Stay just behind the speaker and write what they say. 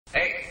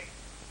8,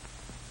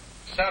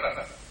 7,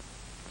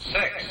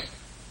 6,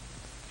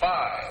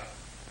 5,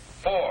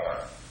 4,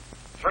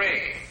 3,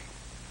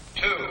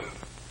 2,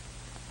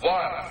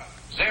 1,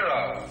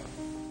 0.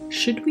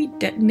 Should we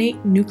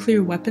detonate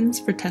nuclear weapons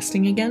for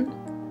testing again?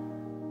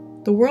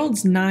 The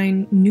world's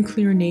 9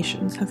 nuclear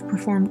nations have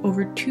performed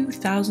over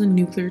 2,000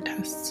 nuclear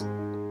tests.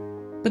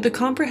 But the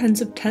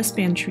Comprehensive Test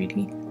Ban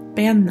Treaty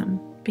banned them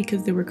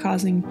because they were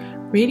causing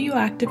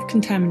radioactive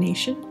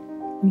contamination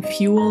and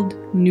fueled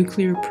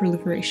nuclear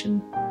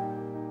proliferation.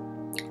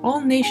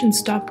 All nations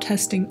stopped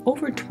testing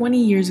over 20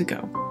 years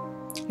ago,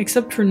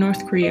 except for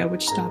North Korea,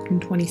 which stopped in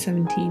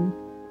 2017.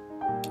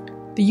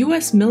 The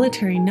US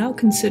military now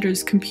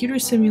considers computer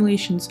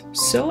simulations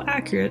so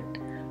accurate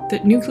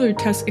that nuclear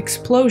test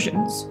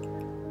explosions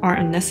are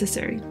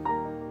unnecessary.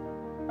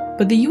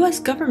 But the US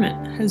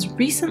government has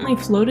recently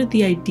floated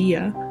the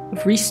idea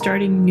of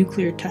restarting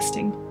nuclear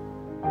testing.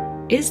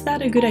 Is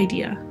that a good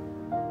idea?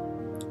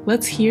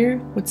 Let's hear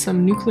what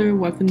some nuclear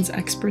weapons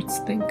experts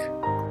think.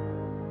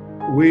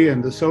 We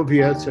and the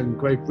Soviets and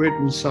Great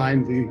Britain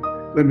signed the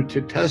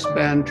Limited Test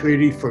Ban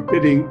Treaty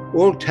forbidding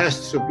all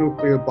tests of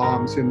nuclear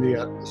bombs in the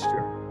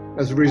atmosphere.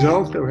 As a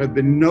result, there have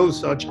been no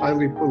such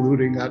highly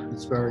polluting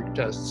atmospheric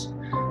tests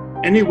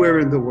anywhere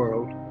in the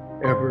world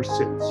ever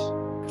since.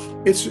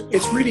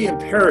 It's really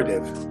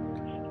imperative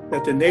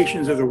that the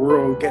nations of the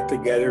world get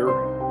together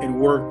and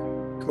work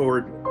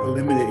toward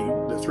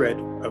eliminating the threat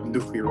of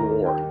nuclear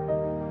war.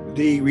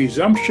 The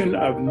resumption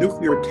of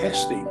nuclear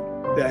testing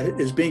that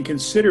is being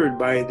considered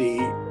by the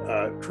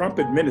Trump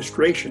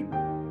administration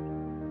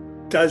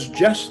does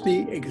just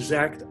the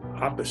exact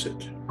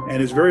opposite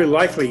and is very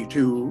likely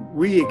to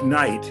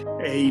reignite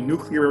a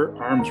nuclear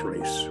arms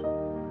race.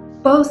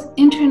 Both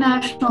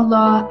international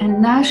law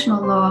and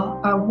national law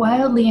are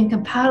wildly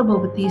incompatible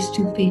with these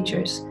two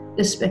features,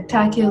 the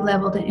spectacular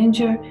level to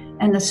injure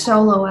and the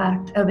solo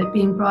act of it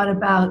being brought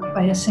about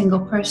by a single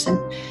person.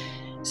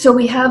 So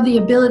we have the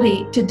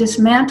ability to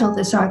dismantle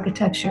this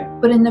architecture,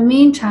 but in the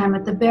meantime,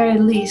 at the very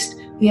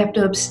least, we have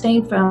to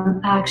abstain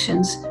from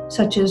actions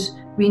such as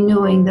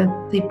renewing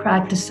the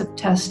practice of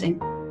testing.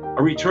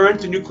 A return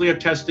to nuclear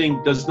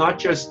testing does not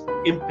just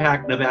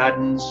impact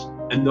Nevadans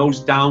and those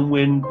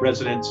downwind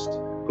residents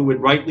who would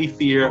rightly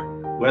fear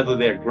whether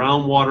their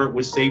groundwater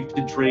was safe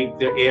to drink,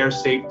 their air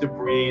safe to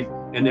breathe,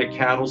 and their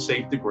cattle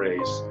safe to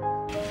graze.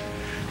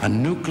 A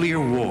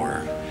nuclear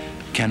war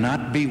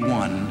cannot be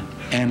won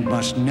and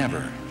must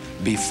never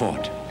be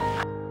fought.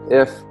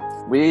 If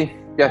we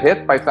get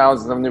hit by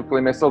thousands of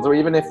nuclear missiles, or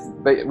even if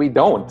we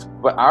don't,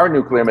 but our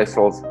nuclear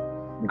missiles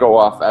go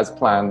off as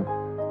planned,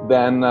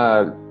 then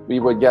we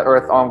would get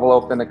Earth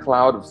enveloped in a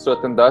cloud of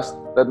soot and dust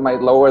that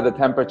might lower the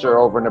temperature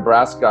over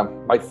Nebraska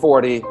by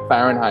 40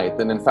 Fahrenheit,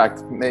 and in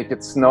fact make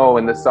it snow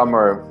in the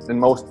summer in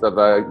most of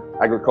the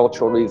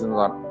agricultural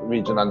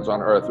regions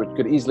on Earth, which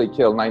could easily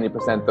kill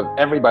 90% of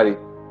everybody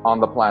on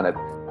the planet.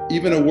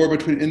 Even a war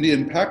between India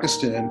and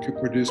Pakistan could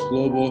produce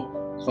global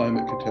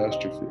climate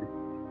catastrophe.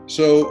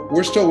 So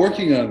we're still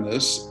working on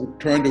this,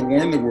 trying to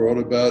warn the world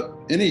about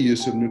any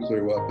use of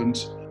nuclear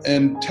weapons,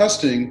 and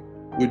testing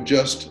would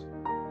just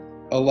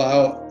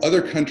allow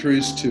other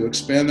countries to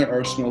expand their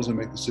arsenals and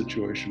make the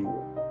situation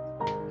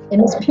worse. In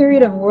this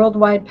period of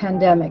worldwide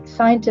pandemic,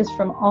 scientists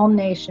from all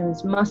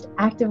nations must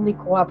actively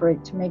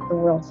cooperate to make the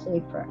world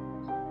safer.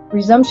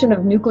 Resumption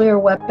of nuclear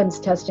weapons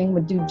testing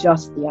would do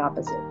just the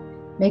opposite,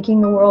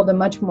 making the world a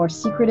much more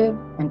secretive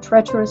and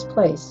treacherous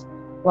place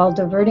while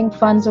diverting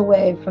funds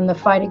away from the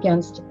fight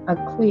against a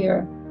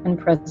clear and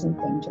present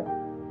danger.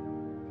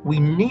 We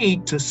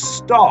need to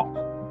stop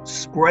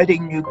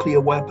spreading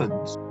nuclear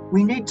weapons.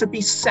 We need to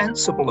be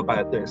sensible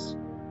about this.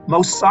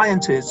 Most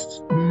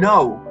scientists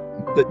know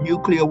that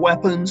nuclear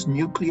weapons,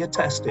 nuclear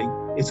testing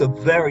is a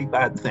very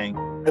bad thing.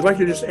 I'd like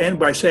to just end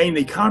by saying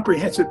the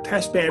Comprehensive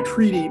Test Ban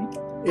Treaty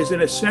is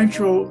an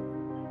essential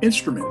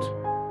instrument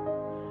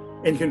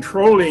in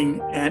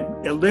controlling and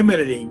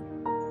eliminating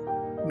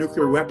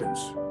nuclear weapons.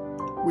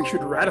 We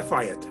should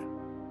ratify it,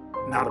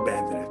 not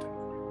abandon it.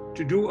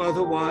 To do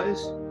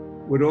otherwise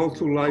would all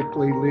too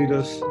likely lead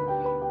us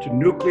to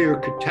nuclear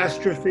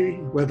catastrophe,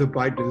 whether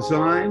by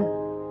design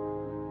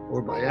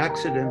or by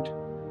accident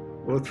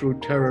or through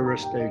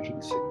terrorist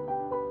agency.